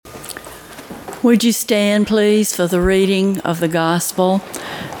Would you stand, please, for the reading of the Gospel?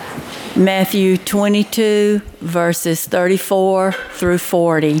 Matthew 22, verses 34 through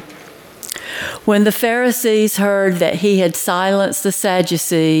 40. When the Pharisees heard that he had silenced the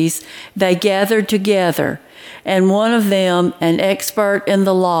Sadducees, they gathered together, and one of them, an expert in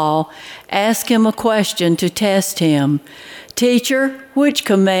the law, asked him a question to test him. "Teacher, which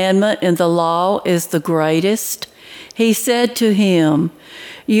commandment in the law is the greatest?" He said to him,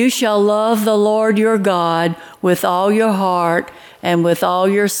 "You shall love the Lord your God with all your heart and with all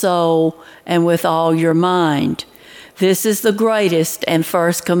your soul and with all your mind. This is the greatest and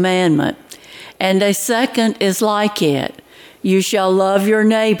first commandment. And a second is like it. You shall love your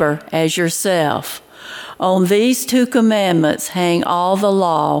neighbor as yourself. On these two commandments hang all the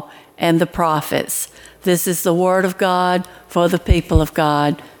law and the prophets." This is the word of God for the people of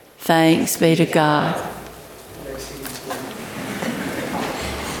God. Thanks be to God.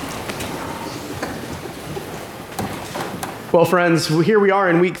 Well, friends, here we are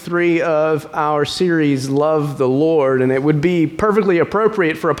in week 3 of our series, Love the Lord, and it would be perfectly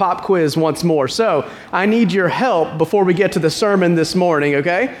appropriate for a pop quiz once more. So I need your help before we get to the sermon this morning,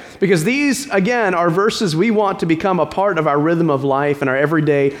 okay? Because these, again, are verses we want to become a part of our rhythm of life and our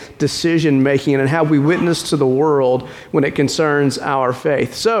everyday decision-making and how we witness to the world when it concerns our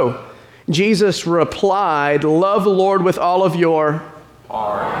faith. So Jesus replied, "Love the Lord with all of your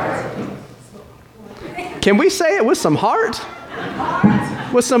heart." Can we say it with some heart?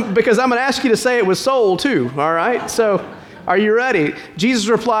 With some, because I'm going to ask you to say it with soul too, all right? So, are you ready? Jesus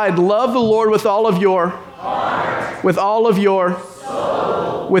replied, "Love the Lord with all of your heart, with all of your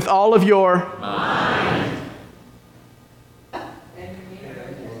soul, with all of your mind,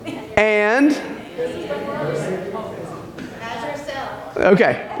 and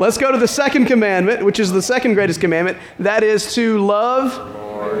okay, let's go to the second commandment, which is the second greatest commandment. That is to love.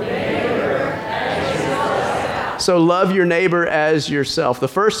 So love your neighbor as yourself. The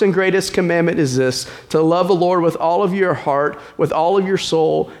first and greatest commandment is this: to love the Lord with all of your heart, with all of your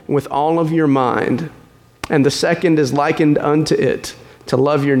soul, and with all of your mind. And the second is likened unto it, to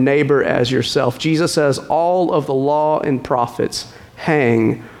love your neighbor as yourself. Jesus says all of the law and prophets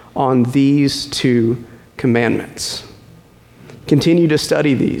hang on these two commandments. Continue to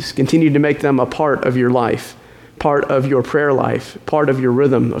study these. Continue to make them a part of your life, part of your prayer life, part of your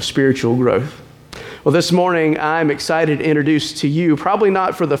rhythm of spiritual growth. Well, this morning, I'm excited to introduce to you, probably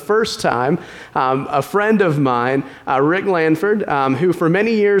not for the first time, a friend of mine, Rick Lanford, who for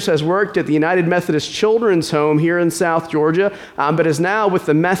many years has worked at the United Methodist Children's Home here in South Georgia, but is now with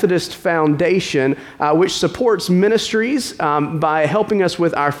the Methodist Foundation, which supports ministries by helping us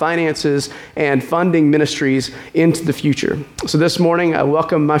with our finances and funding ministries into the future. So this morning, I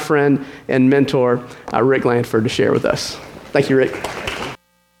welcome my friend and mentor, Rick Lanford, to share with us. Thank you, Rick.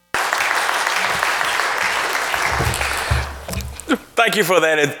 Thank you for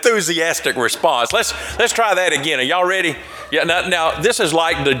that enthusiastic response. Let's try that again. Are y'all ready? Yeah. Now this is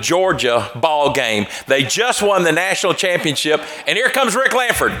like the Georgia ball game. They just won the national championship, and here comes Rick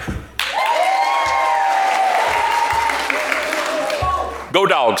Lanford. Go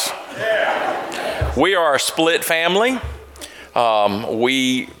Dogs! We are a split family.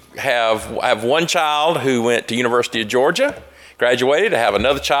 We have one child who went to University of Georgia, graduated. I have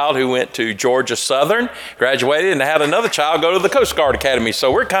another child who went to Georgia Southern, graduated, and I had another child go to the Coast Guard Academy.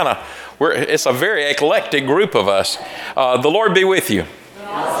 So it's a very eclectic group of us. The Lord be with you.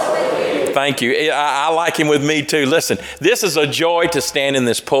 Thank you. I like him with me too. Listen, this is a joy to stand in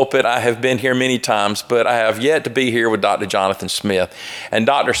this pulpit. I have been here many times, but I have yet to be here with Dr. Jonathan Smith. And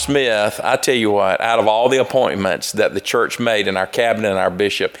Dr. Smith, I tell you what, out of all the appointments that the church made in our cabinet and our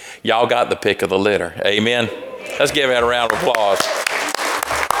bishop, y'all got the pick of the litter. Amen. Let's give him a round of applause.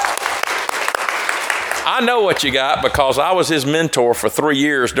 I know what you got because I was his mentor for 3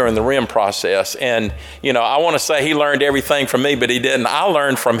 years during the RIM process. And, I want to say he learned everything from me, but he didn't. I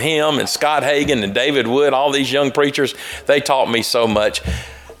learned from him and Scott Hagan and David Wood, all these young preachers. They taught me so much.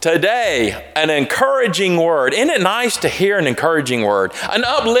 Today, an encouraging word. Isn't it nice to hear an encouraging word? An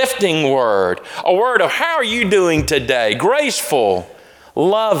uplifting word. A word of how are you doing today? Graceful,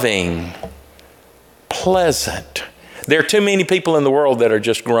 loving, pleasant. There are too many people in the world that are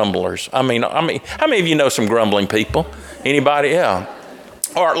just grumblers. I mean, how many of you know some grumbling people? Anybody? Yeah.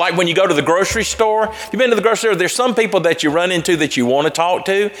 Or like when you go to the grocery store, if you've been to the grocery store, there's some people that you run into that you want to talk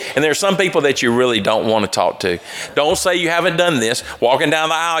to, and there's some people that you really don't want to talk to. Don't say you haven't done this. Walking down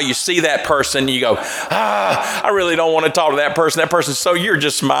the aisle, you see that person, you go, I really don't want to talk to that person. That person's so, you're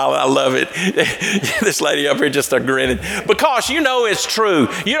just smiling. I love it. This lady up here just grinning. Because you know it's true.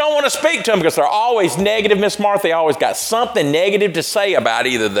 You don't want to speak to them because they're always negative, Miss Martha. They always got something negative to say about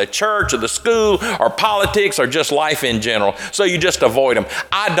either the church or the school or politics or just life in general. So you just avoid them.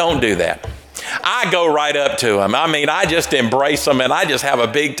 I don't do that. I go right up to them. I mean, I just embrace them and I just have a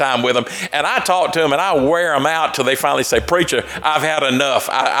big time with them. And I talk to them and I wear them out till they finally say, preacher, I've had enough.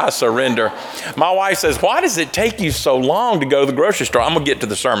 I surrender. My wife says, why does it take you so long to go to the grocery store? I'm going to get to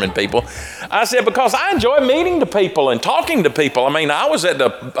the sermon, people. I said, because I enjoy meeting the people and talking to people. I mean, I was at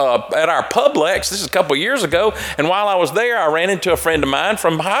our Publix, this is a couple of years ago, and while I was there, I ran into a friend of mine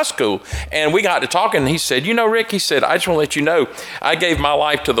from high school, and we got to talking, and he said, you know, Rick, he said, I just want to let you know, I gave my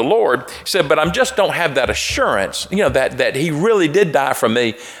life to the Lord. He said, but I just don't have that assurance, you know, that he really did die for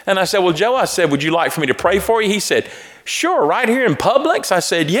me. And I said, well, Joe, I said, would you like for me to pray for you? He said, sure, right here in Publix? I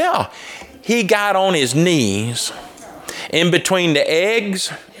said, yeah. He got on his knees in between the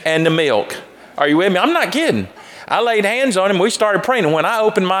eggs and the milk. Are you with me? I'm not kidding. I laid hands on him. We started praying. And when I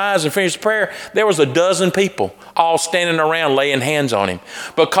opened my eyes and finished the prayer, there was a dozen people all standing around laying hands on him.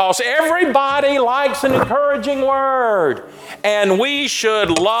 Because everybody likes an encouraging word. And we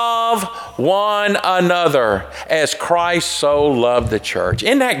should love one another as Christ so loved the church.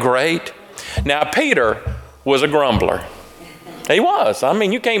 Isn't that great? Now, Peter was a grumbler. He was. I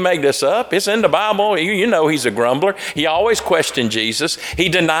mean, you can't make this up. It's in the Bible. You know he's a grumbler. He always questioned Jesus. He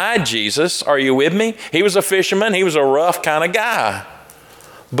denied Jesus. Are you with me? He was a fisherman. He was a rough kind of guy.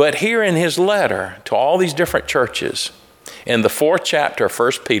 But here in his letter to all these different churches, in the 4th chapter of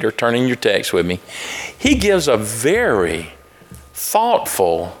 1 Peter, turn in your text with me, he gives a very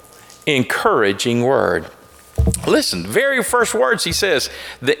thoughtful, encouraging word. Listen, very first words he says,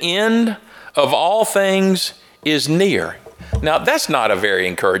 the end of all things is near. Now, that's not a very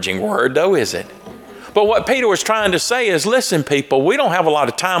encouraging word, though, is it? But what Peter was trying to say is, listen, people, we don't have a lot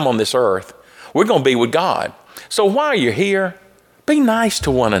of time on this earth. We're going to be with God. So while you're here, be nice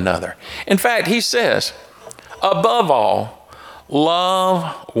to one another. In fact, he says, above all,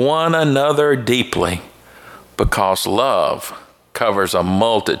 love one another deeply, because love covers a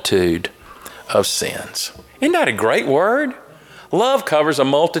multitude of sins. Isn't that a great word? Love covers a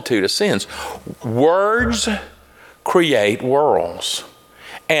multitude of sins. Words create worlds.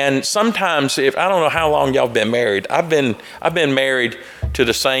 And sometimes, if I don't know how long y'all been married, I've been married to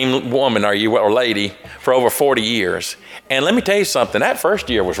the same woman or lady for over 40 years. And let me tell you something, that first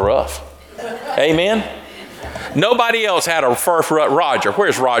year was rough. Amen. Nobody else had a first Roger.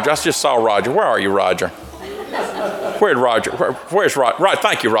 Where's Roger? I just saw Roger. Where are you, Roger? Where's Roger? Where's Roger? Right,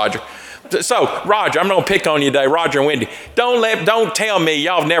 thank you, Roger. So, Roger, I'm going to pick on you today, Roger and Wendy. Don't tell me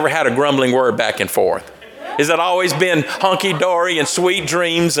y'all have never had a grumbling word back and forth. Has it always been hunky-dory and sweet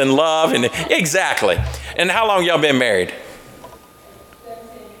dreams and love? And exactly. And how long y'all been married?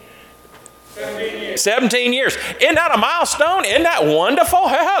 17 years. 17 years. Isn't that a milestone? Isn't that wonderful?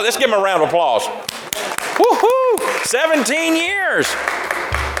 Let's give them a round of applause. Woohoo! 17 years.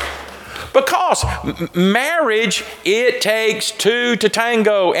 Because marriage, it takes two to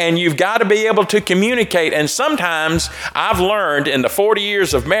tango, and you've got to be able to communicate. And sometimes I've learned in the 40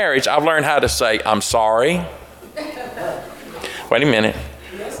 years of marriage, I've learned how to say, I'm sorry. Wait a minute.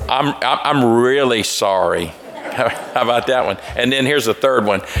 I'm really sorry. How about that one? And then here's the third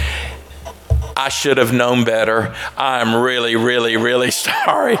one. I should have known better. I'm really, really, really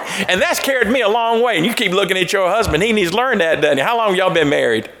sorry. And that's carried me a long way. And you keep looking at your husband. He needs to learn that, doesn't he? How long have y'all been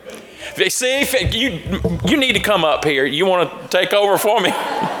married? See, you need to come up here. You want to take over for me?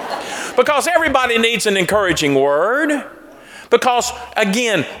 Because everybody needs an encouraging word. Because,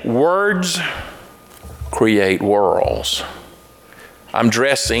 again, words create worlds. I'm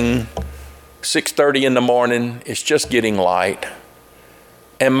dressing, 6:30 in the morning. It's just getting light.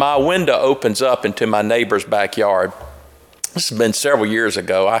 And my window opens up into my neighbor's backyard. This has been several years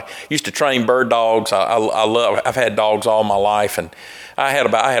ago. I used to train bird dogs. I've had dogs all my life, and I had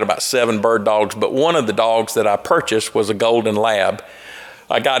about 7 bird dogs, but one of the dogs that I purchased was a golden lab.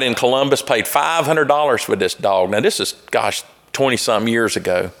 I got in Columbus, paid $500 for this dog. Now this is, 20-something years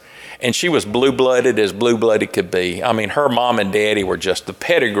ago. And she was blue-blooded as blue-blooded could be. I mean, her mom and daddy were just, the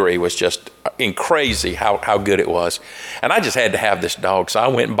pedigree was just crazy how good it was. And I just had to have this dog. So I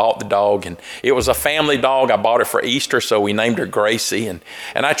went and bought the dog, and it was a family dog. I bought it for Easter, so we named her Gracie. And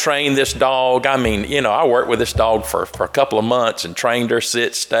I trained this dog. I mean, you know, I worked with this dog for a couple of months and trained her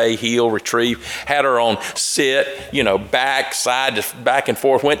sit, stay, heel, retrieve, had her on sit, you know, back, side, just back and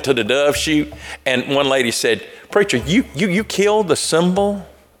forth, went to the dove chute. And one lady said, "Preacher, you killed the symbol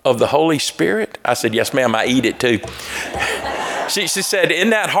of the Holy Spirit?" I said, "Yes, ma'am, I eat it too." She said, "Isn't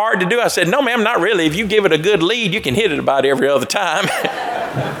that hard to do?" I said, "No, ma'am, not really. If you give it a good lead, you can hit it about every other time."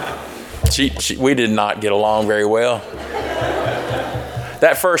 We did not get along very well.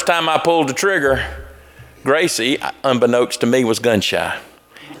 That first time I pulled the trigger, Gracie, unbeknownst to me, was gun shy,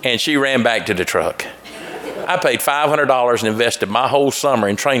 and she ran back to the truck. I paid $500 and invested my whole summer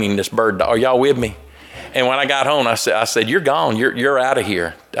in training this bird dog. Are y'all with me? And when I got home, I said, "You're gone. You're out of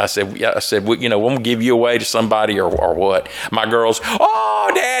here." I said, "Well, you know, we'll give you away to somebody or what?" My girls, "Oh,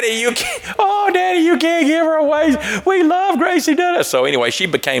 Daddy, you can't give her away. We love Gracie, did it?" So anyway, she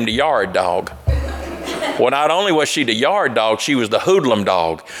became the yard dog. Well, not only was she the yard dog, she was the hoodlum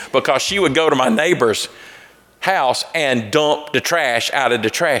dog, because she would go to my neighbor's house and dump the trash out of the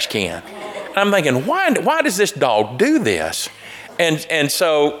trash can. And I'm thinking, why does this dog do this? And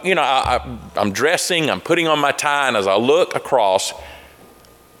so, you know, I'm dressing, I'm putting on my tie, and as I look across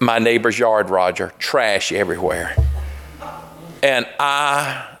my neighbor's yard, Roger, trash everywhere. And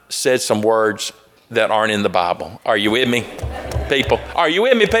I said some words that aren't in the Bible. Are you with me, people? Are you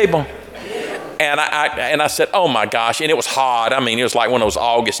with me, people? And I said, "Oh my gosh," and it was hot. I mean, it was like one of those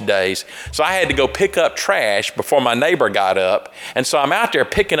August days. So I had to go pick up trash before my neighbor got up. And so I'm out there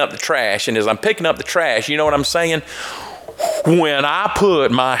picking up the trash, and as I'm picking up the trash, you know what I'm saying? When I put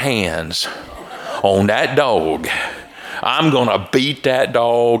my hands on that dog, I'm going to beat that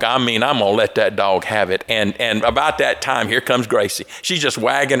dog. I mean, I'm going to let that dog have it. And about that time, here comes Gracie. She's just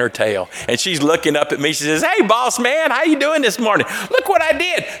wagging her tail, and she's looking up at me. She says, "Hey, boss man, how you doing this morning? Look what I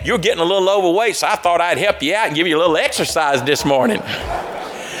did. You're getting a little overweight, so I thought I'd help you out and give you a little exercise this morning."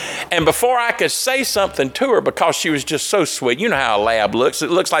 And before I could say something to her, because she was just so sweet, you know how a lab looks.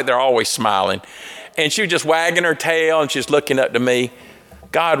 It looks like they're always smiling. And she was just wagging her tail, and she's looking up to me.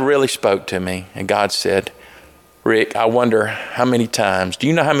 God really spoke to me, and God said, "Rick, I wonder how many times, do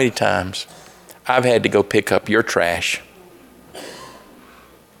you know how many times I've had to go pick up your trash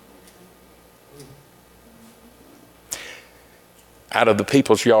out of the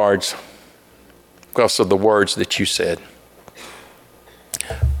people's yards because of the words that you said?"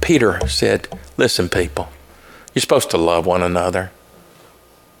 Peter said, "Listen, people, you're supposed to love one another."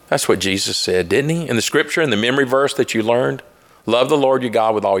 That's what Jesus said, didn't he? In the scripture, in the memory verse that you learned, love the Lord your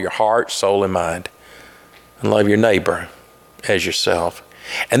God with all your heart, soul, and mind, and love your neighbor as yourself.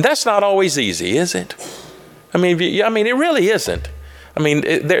 And that's not always easy, is it? I mean, it really isn't. I mean,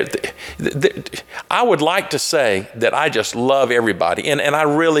 I would like to say that I just love everybody, and I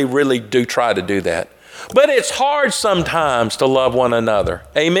really, really do try to do that. But it's hard sometimes to love one another.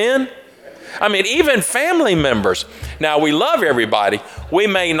 Amen? I mean, even family members. Now, we love everybody. We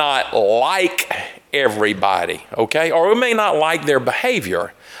may not like everybody, okay? Or we may not like their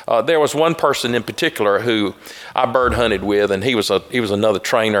behavior. There was one person in particular who I bird hunted with, and he was another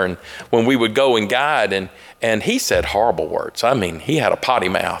trainer. And when we would go and guide, and he said horrible words. I mean, he had a potty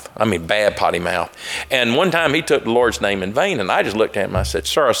mouth. I mean, bad potty mouth. And one time he took the Lord's name in vain, and I just looked at him. I said,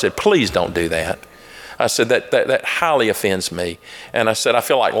 "Sir," I said, "please don't do that." I said, that highly offends me. And I said, "I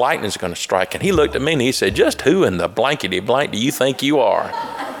feel like lightning's going to strike." And he looked at me and he said, "Just who in the blankety blank do you think you are?"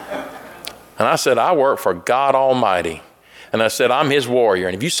 And I said, "I work for God Almighty." And I said, "I'm his warrior.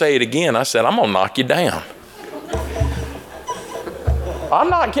 And if you say it again," I said, "I'm going to knock you down."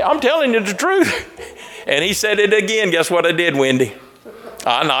 I'm telling you the truth. And he said it again. Guess what I did, Wendy?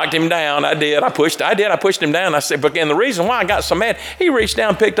 I knocked him down. I did. I pushed him down. I said, but again, the reason why I got so mad, he reached down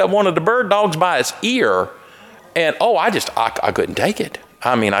and picked up one of the bird dogs by its ear. And I couldn't take it.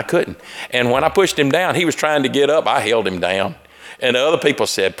 I mean, I couldn't. And when I pushed him down, he was trying to get up. I held him down. And the other people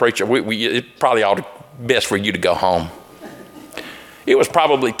said, "Preacher, it probably ought to best for you to go home." It was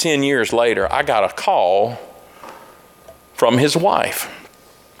probably 10 years later, I got a call from his wife.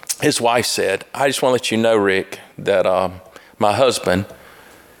 His wife said, "I just want to let you know, Rick, that my husband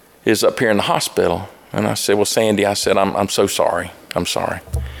is up here in the hospital." And I said, "Well, Sandy," I said, I'm so sorry. I'm sorry.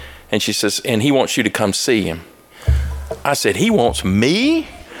 And she says, "And he wants you to come see him." I said, "He wants me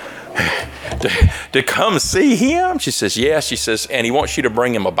to come see him?" She says, "Yes." She says, "And he wants you to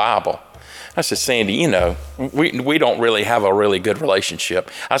bring him a Bible." I said, "Sandy, you know, we don't really have a really good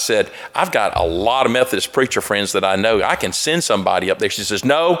relationship." I said, "I've got a lot of Methodist preacher friends that I know. I can send somebody up there." She says,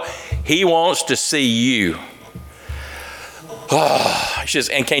 "No, he wants to see you." She says,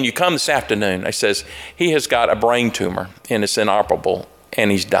 and can you come this afternoon? I says, he has got a brain tumor and it's inoperable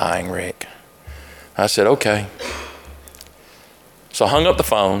and he's dying, Rick. I said, okay. So I hung up the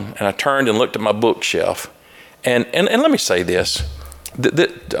phone and I turned and looked at my bookshelf. And let me say this.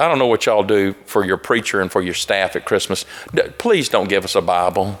 I don't know what y'all do for your preacher and for your staff at Christmas. Please don't give us a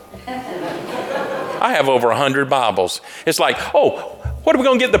Bible. I have over 100 Bibles. It's like, oh, what are we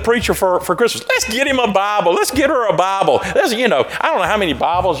going to get the preacher for Christmas? Let's get him a Bible. Let's get her a Bible. I don't know how many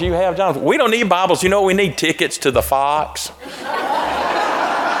Bibles you have, Jonathan. We don't need Bibles. You know, we need tickets to the Fox.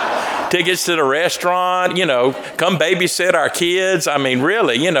 Tickets to the restaurant, come babysit our kids. I mean,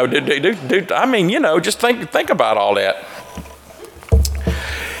 really, just think about all that.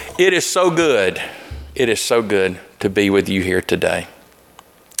 It is so good. It is so good to be with you here today.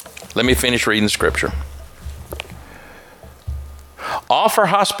 Let me finish reading scripture. Offer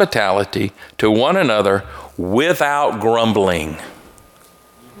hospitality to one another without grumbling.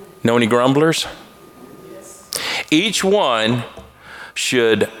 Know any grumblers? Yes. Each one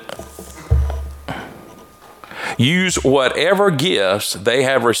should use whatever gifts they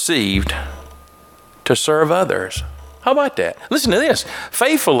have received to serve others. How about that? Listen to this.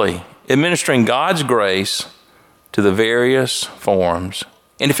 Faithfully administering God's grace to the various forms.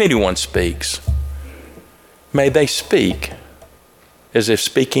 And if anyone speaks, may they speak as if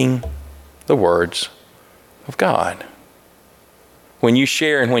speaking the words of God. When you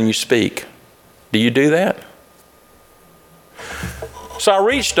share and when you speak, do you do that? So I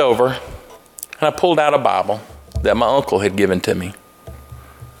reached over and I pulled out a Bible that my uncle had given to me.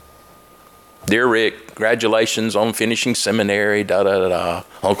 Dear Rick, congratulations on finishing seminary,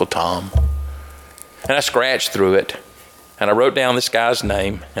 Uncle Tom. And I scratched through it and I wrote down this guy's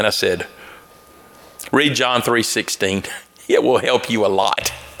name and I said, read John 3:16. It will help you a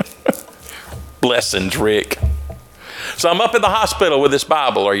lot. Blessings, Rick. So I'm up at the hospital with this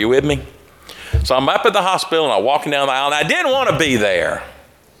Bible. Are you with me? So I'm up at the hospital and I'm walking down the aisle and I didn't want to be there.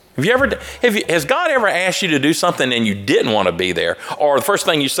 Has God ever asked you to do something and you didn't want to be there? Or the first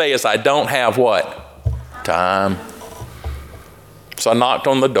thing you say is, I don't have what? Time. So I knocked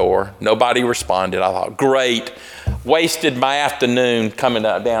on the door. Nobody responded. I thought, great. Wasted my afternoon coming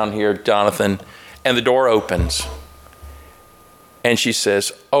down here, Jonathan. And the door opens. And she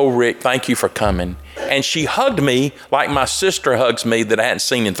says, oh, Rick, thank you for coming. And she hugged me like my sister hugs me that I hadn't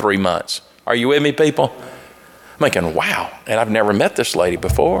seen in 3 months. Are you with me, people? I'm thinking, wow, and I've never met this lady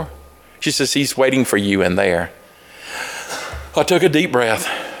before. She says, he's waiting for you in there. I took a deep breath.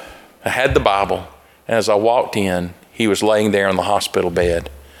 I had the Bible. And as I walked in, he was laying there on the hospital bed.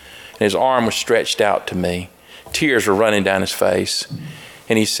 And his arm was stretched out to me. Tears were running down his face.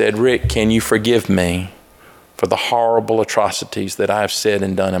 And he said, Rick, can you forgive me for the horrible atrocities that I have said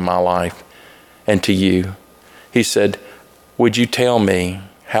and done in my life? And to you, he said, would you tell me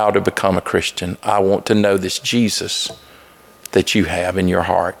how to become a Christian? I want to know this Jesus that you have in your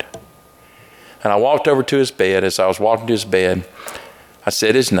heart. And I walked over to his bed. As I was walking to his bed, I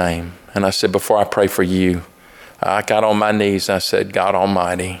said his name. And I said, before I pray for you, I got on my knees and I said, God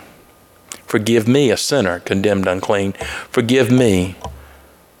Almighty, forgive me, a sinner, condemned unclean. Forgive me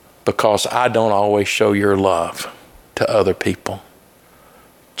because I don't always show your love to other people.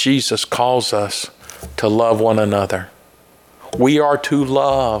 Jesus calls us to love one another. We are to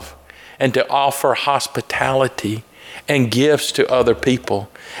love and to offer hospitality and gifts to other people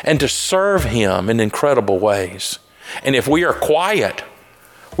and to serve him in incredible ways. And if we are quiet,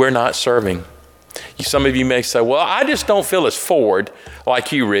 we're not serving. Some of you may say, well, I just don't feel as forward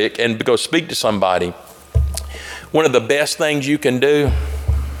like you, Rick, and go speak to somebody. One of the best things you can do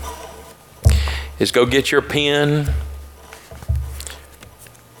is go get your pen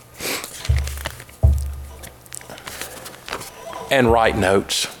and write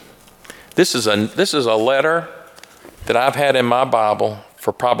notes. This is a letter that I've had in my Bible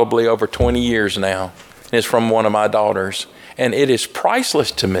for probably over 20 years now. It's from one of my daughters. And it is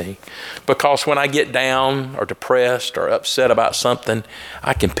priceless to me because when I get down or depressed or upset about something,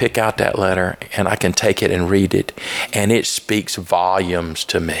 I can pick out that letter and I can take it and read it. And it speaks volumes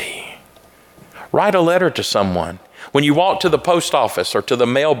to me. Write a letter to someone. When you walk to the post office or to the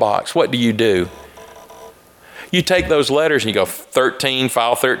mailbox, what do? You take those letters and you go 13,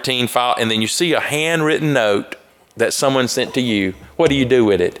 file, and then you see a handwritten note that someone sent to you. What do you do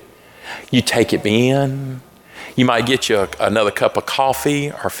with it? You take it in. You might get you another cup of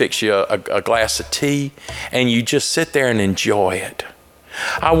coffee or fix you a glass of tea, and you just sit there and enjoy it.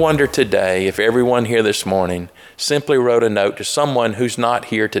 I wonder today if everyone here this morning simply wrote a note to someone who's not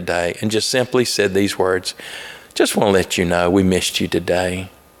here today and just simply said these words, just want to let you know we missed you today.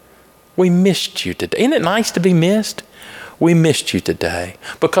 We missed you today. Isn't it nice to be missed? we missed you today,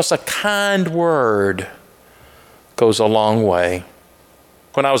 because a kind word goes a long way.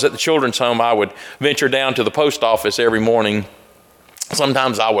 When I was at the children's home, I would venture down to the post office every morning.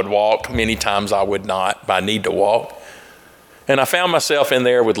 Sometimes I would walk, many times I would not, but I need to walk. And I found myself in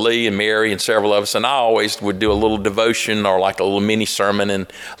there with Lee and Mary and several of us, and I always would do a little devotion or like a little mini sermon,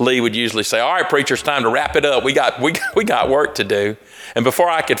 and Lee would usually say, all right, preacher, it's time to wrap it up. We got work to do. And before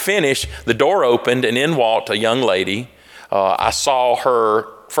I could finish, the door opened, and in walked a young lady. I saw her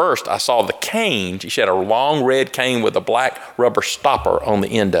first. I saw the cane. She had a long red cane with a black rubber stopper on the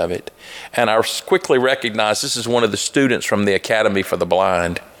end of it. And I quickly recognized this is one of the students from the Academy for the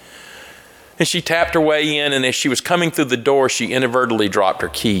Blind. And she tapped her way in, and as she was coming through the door, she inadvertently dropped her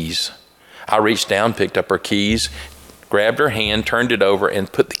keys. I reached down, picked up her keys, grabbed her hand, turned it over, and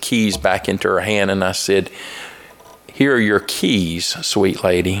put the keys back into her hand. And I said, here are your keys, sweet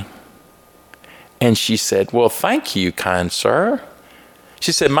lady. And she said, well, thank you, kind sir.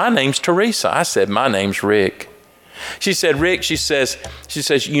 She said, my name's Teresa. I said, my name's Rick. She said, Rick, she says,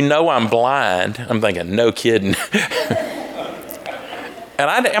 you know I'm blind. I'm thinking, no kidding. And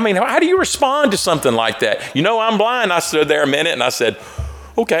I mean, how do you respond to something like that? You know I'm blind. I stood there a minute and I said,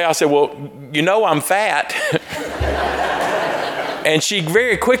 okay. I said, well, you know I'm fat. And she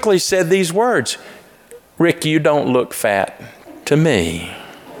very quickly said these words, Rick, you don't look fat to me.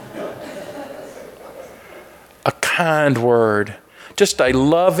 A kind word. Just a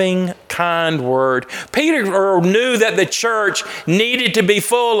loving, kind word. Peter knew that the church needed to be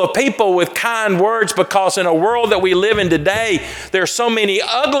full of people with kind words, because in a world that we live in today, there are so many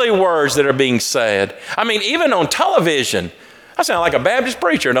ugly words that are being said. I mean, even on television. I sound like a Baptist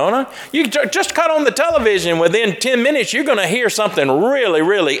preacher, don't I? You just cut on the television, within 10 minutes, you're going to hear something really,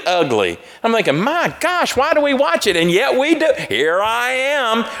 really ugly. I'm thinking, my gosh, why do we watch it? And yet we do. Here I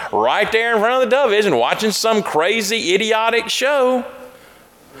am, right there in front of the television, watching some crazy, idiotic show.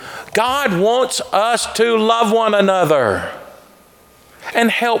 God wants us to love one another and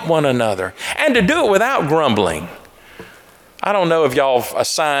help one another, and to do it without grumbling. I don't know if y'all have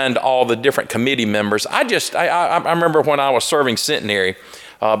assigned all the different committee members. I remember when I was serving centenary,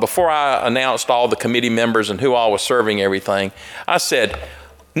 before I announced all the committee members and who all was serving everything, I said,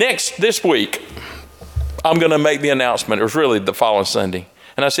 this week, I'm going to make the announcement. It was really the following Sunday.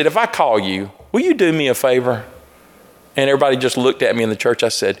 And I said, if I call you, will you do me a favor? And everybody just looked at me in the church. I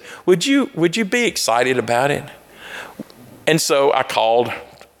said, would you be excited about it? And so I called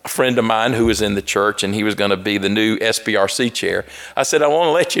a friend of mine who was in the church, and he was going to be the new SBRC chair. I said, I want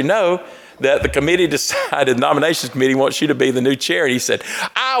to let you know that the committee decided, nominations committee wants you to be the new chair. And he said,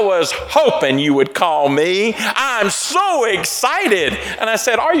 I was hoping you would call me. I'm so excited. And I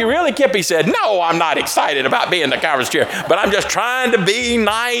said, are you really, Kip? He said, no, I'm not excited about being the conference chair, but I'm just trying to be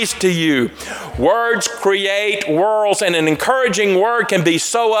nice to you. Words create worlds, and an encouraging word can be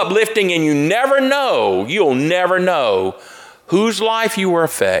so uplifting, and you'll never know whose life you will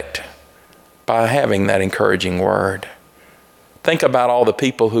affect by having that encouraging word. Think about all the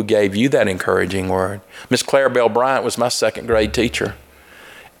people who gave you that encouraging word. Miss Clarabelle Bryant was my second grade teacher.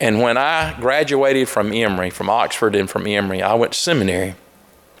 And when I graduated from Emory, from Oxford and from Emory, I went to seminary.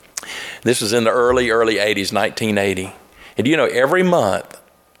 This was in the early 80s, 1980. And you know, every month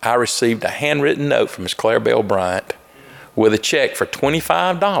I received a handwritten note from Miss Clarabelle Bryant with a check for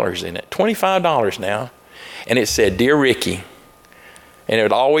 $25 in it. $25 now. And it said, Dear Ricky. And it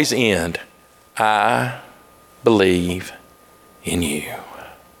would always end, I believe in you.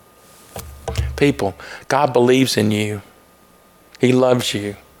 People, God believes in you. He loves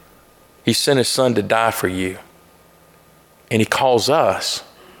you. He sent his son to die for you. And he calls us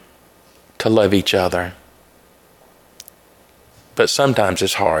to love each other. But sometimes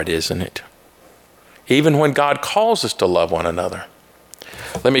it's hard, isn't it? Even when God calls us to love one another.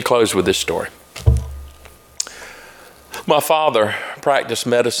 Let me close with this story. My father practiced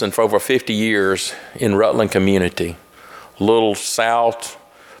medicine for over 50 years in Rutland community, little South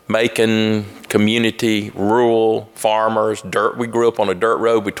Macon community, rural farmers, dirt. We grew up on a dirt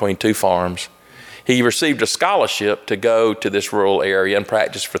road between two farms. He received a scholarship to go to this rural area and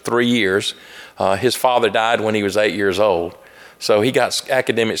practice for 3 years. His father died when he was 8 years old. So he got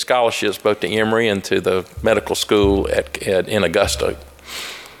academic scholarships both to Emory and to the medical school in Augusta.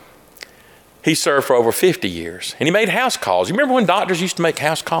 He served for over 50 years, and he made house calls. You remember when doctors used to make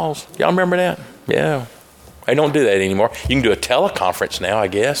house calls? Y'all remember that? Yeah. They don't do that anymore. You can do a teleconference now, I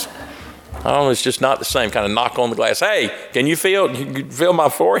guess. I don't know, it's just not the same. Kind of knock on the glass. Hey, can you feel my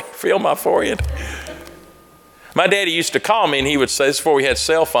forehead? Feel my forehead? My daddy used to call me, and he would say, this is before we had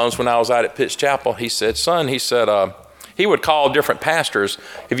cell phones, when I was out at Pitts Chapel, he said, son, he said, he would call different pastors.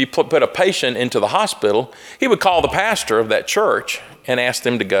 If you put a patient into the hospital, he would call the pastor of that church and ask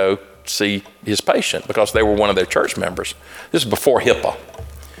them to go see his patient because they were one of their church members. This is before HIPAA.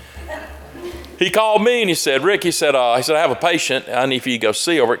 He called me and he said, Rick, he said, I have a patient I need for you to go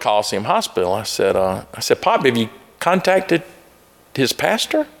see over at Coliseum Hospital. I said, Pop, have you contacted his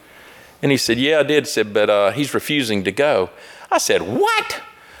pastor? And he said, yeah, I did. He said, but he's refusing to go. I said, what?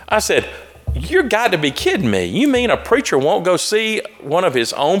 I said, you've got to be kidding me. You mean a preacher won't go see one of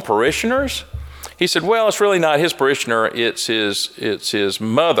his own parishioners? He said, well, it's really not his parishioner. It's his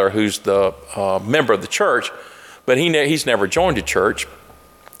mother who's the member of the church, but he's never joined a church.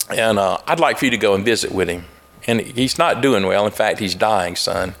 And I'd like for you to go and visit with him. And he's not doing well. In fact, he's dying,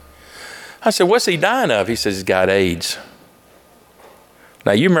 son. I said, what's he dying of? He says he's got AIDS.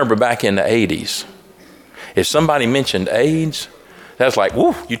 Now, you remember back in the 80s, if somebody mentioned AIDS, that's like,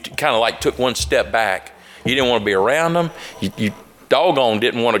 whoo, you kind of like took one step back. You didn't want to be around them. You doggone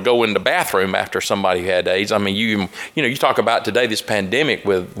didn't want to go in the bathroom after somebody who had AIDS. I mean, you talk about today, this pandemic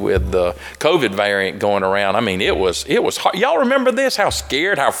with the COVID variant going around. I mean, it was hard. Y'all remember this? How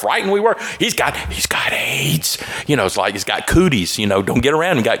scared, how frightened we were? He's got AIDS. It's like he's got cooties. Don't get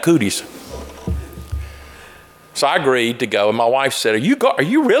around him, got cooties. So I agreed to go, and my wife said, "Are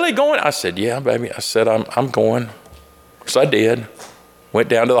you really going?" I said, "Yeah, baby." I said, "I'm going." So I did. Went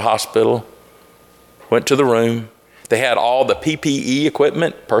down to the hospital. Went to the room. They had all the PPE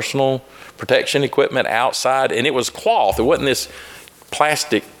equipment, personal protection equipment outside, and it was cloth. It wasn't this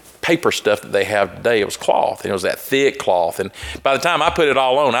plastic paper stuff that they have today. It was cloth, and it was that thick cloth. And by the time I put it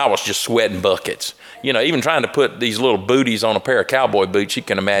all on, I was just sweating buckets. Even trying to put these little booties on a pair of cowboy boots, you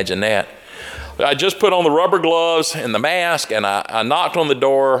can imagine that. I just put on the rubber gloves and the mask, and I knocked on the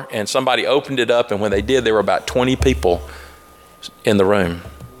door, and somebody opened it up, and when they did, there were about 20 people in the room.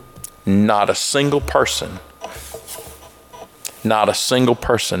 Not a single person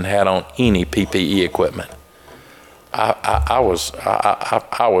had on any PPE equipment. I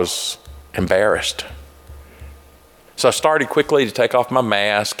was embarrassed. So I started quickly to take off my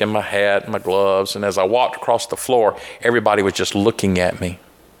mask and my hat and my gloves, and as I walked across the floor, everybody was just looking at me.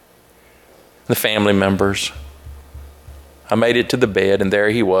 The family members. I made it to the bed, and there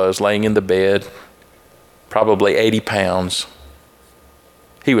he was, laying in the bed, probably 80 pounds.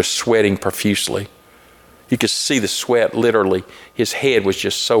 He was sweating profusely. You could see the sweat, literally. His head was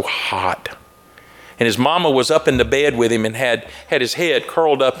just so hot. And his mama was up in the bed with him and had his head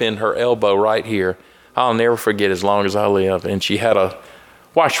curled up in her elbow right here. I'll never forget as long as I live. And she had a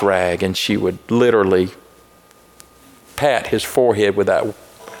wash rag, and she would literally pat his forehead with that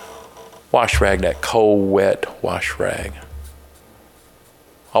wash rag, that cold, wet wash rag.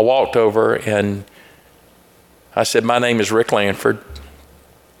 I walked over and I said, "My name is Rick Lanford."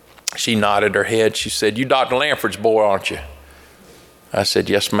 She nodded her head. She said, "You Dr. Lanford's boy, aren't you?" I said,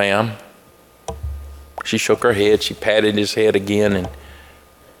 "Yes, ma'am." She shook her head. She patted his head again, and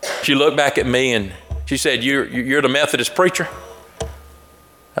she looked back at me and she said, You're the Methodist preacher?"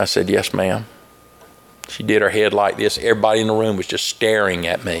 I said, "Yes, ma'am." She did her head like this. Everybody in the room was just staring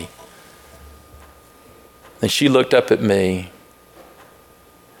at me. Then she looked up at me,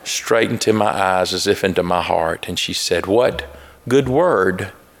 straight into my eyes as if into my heart, and she said, "What good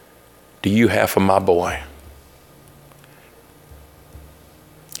word do you have for my boy?"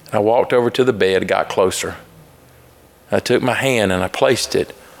 And I walked over to the bed, got closer. I took my hand and I placed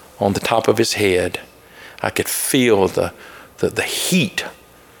it on the top of his head. I could feel the heat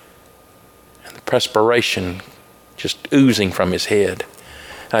and the perspiration just oozing from his head.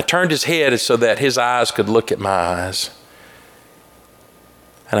 And I turned his head so that his eyes could look at my eyes.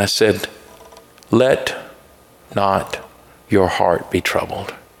 And I said, "Let not your heart be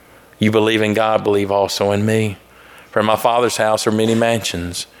troubled. You believe in God, believe also in me. For in my Father's house are many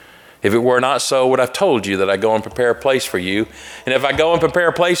mansions. If it were not so, would I have told you that I go and prepare a place for you? And if I go and prepare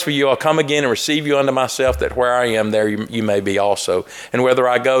a place for you, I'll come again and receive you unto myself, that where I am, there you may be also. And whither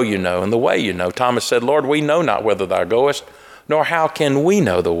I go, you know, and the way you know." Thomas said, "Lord, we know not whither thou goest, nor how can we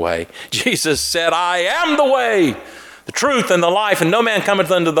know the way?" Jesus said, "I am the way, the truth, and the life, and no man cometh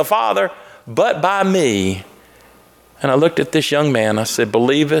unto the Father but by me." And I looked at this young man. I said,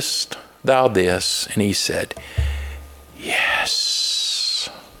 "Believest thou this?" And he said, "Yes."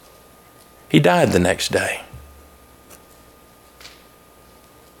 He died the next day.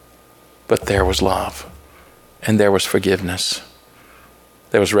 But there was love, and there was forgiveness.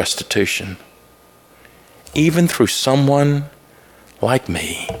 There was restitution. Even through someone like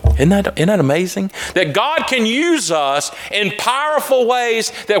me. Isn't that amazing? That God can use us in powerful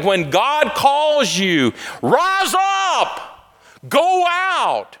ways, that when God calls you, rise up, go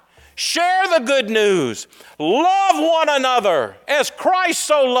out, Share the good news. Love one another as Christ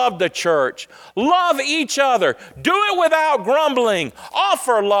so loved the church. Love each other. Do it without grumbling.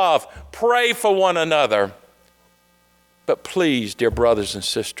 Offer love. Pray for one another. But please, dear brothers and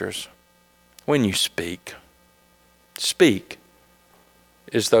sisters, when you speak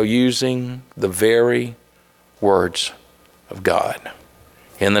as though using the very words of God.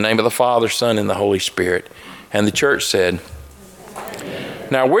 In the name of the Father, Son, and the Holy Spirit. And the church said,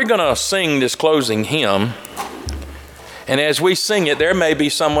 now we're going to sing this closing hymn. And as we sing it, there may be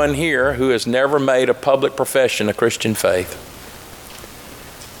someone here who has never made a public profession of Christian faith.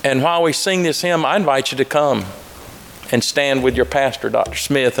 And while we sing this hymn, I invite you to come and stand with your pastor, Dr.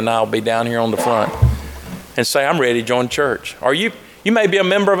 Smith, and I'll be down here on the front, and say, I'm ready to join church. Or you may be a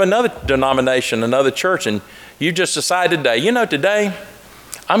member of another denomination, another church, and you just decide today, today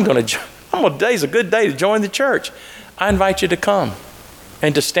today's a good day to join the church. I invite you to come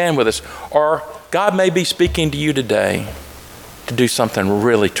and to stand with us. Or God may be speaking to you today to do something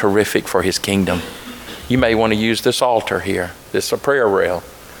really terrific for his kingdom. You may want to use this altar here, this prayer rail,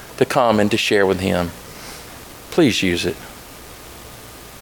 to come and to share with him. Please use it.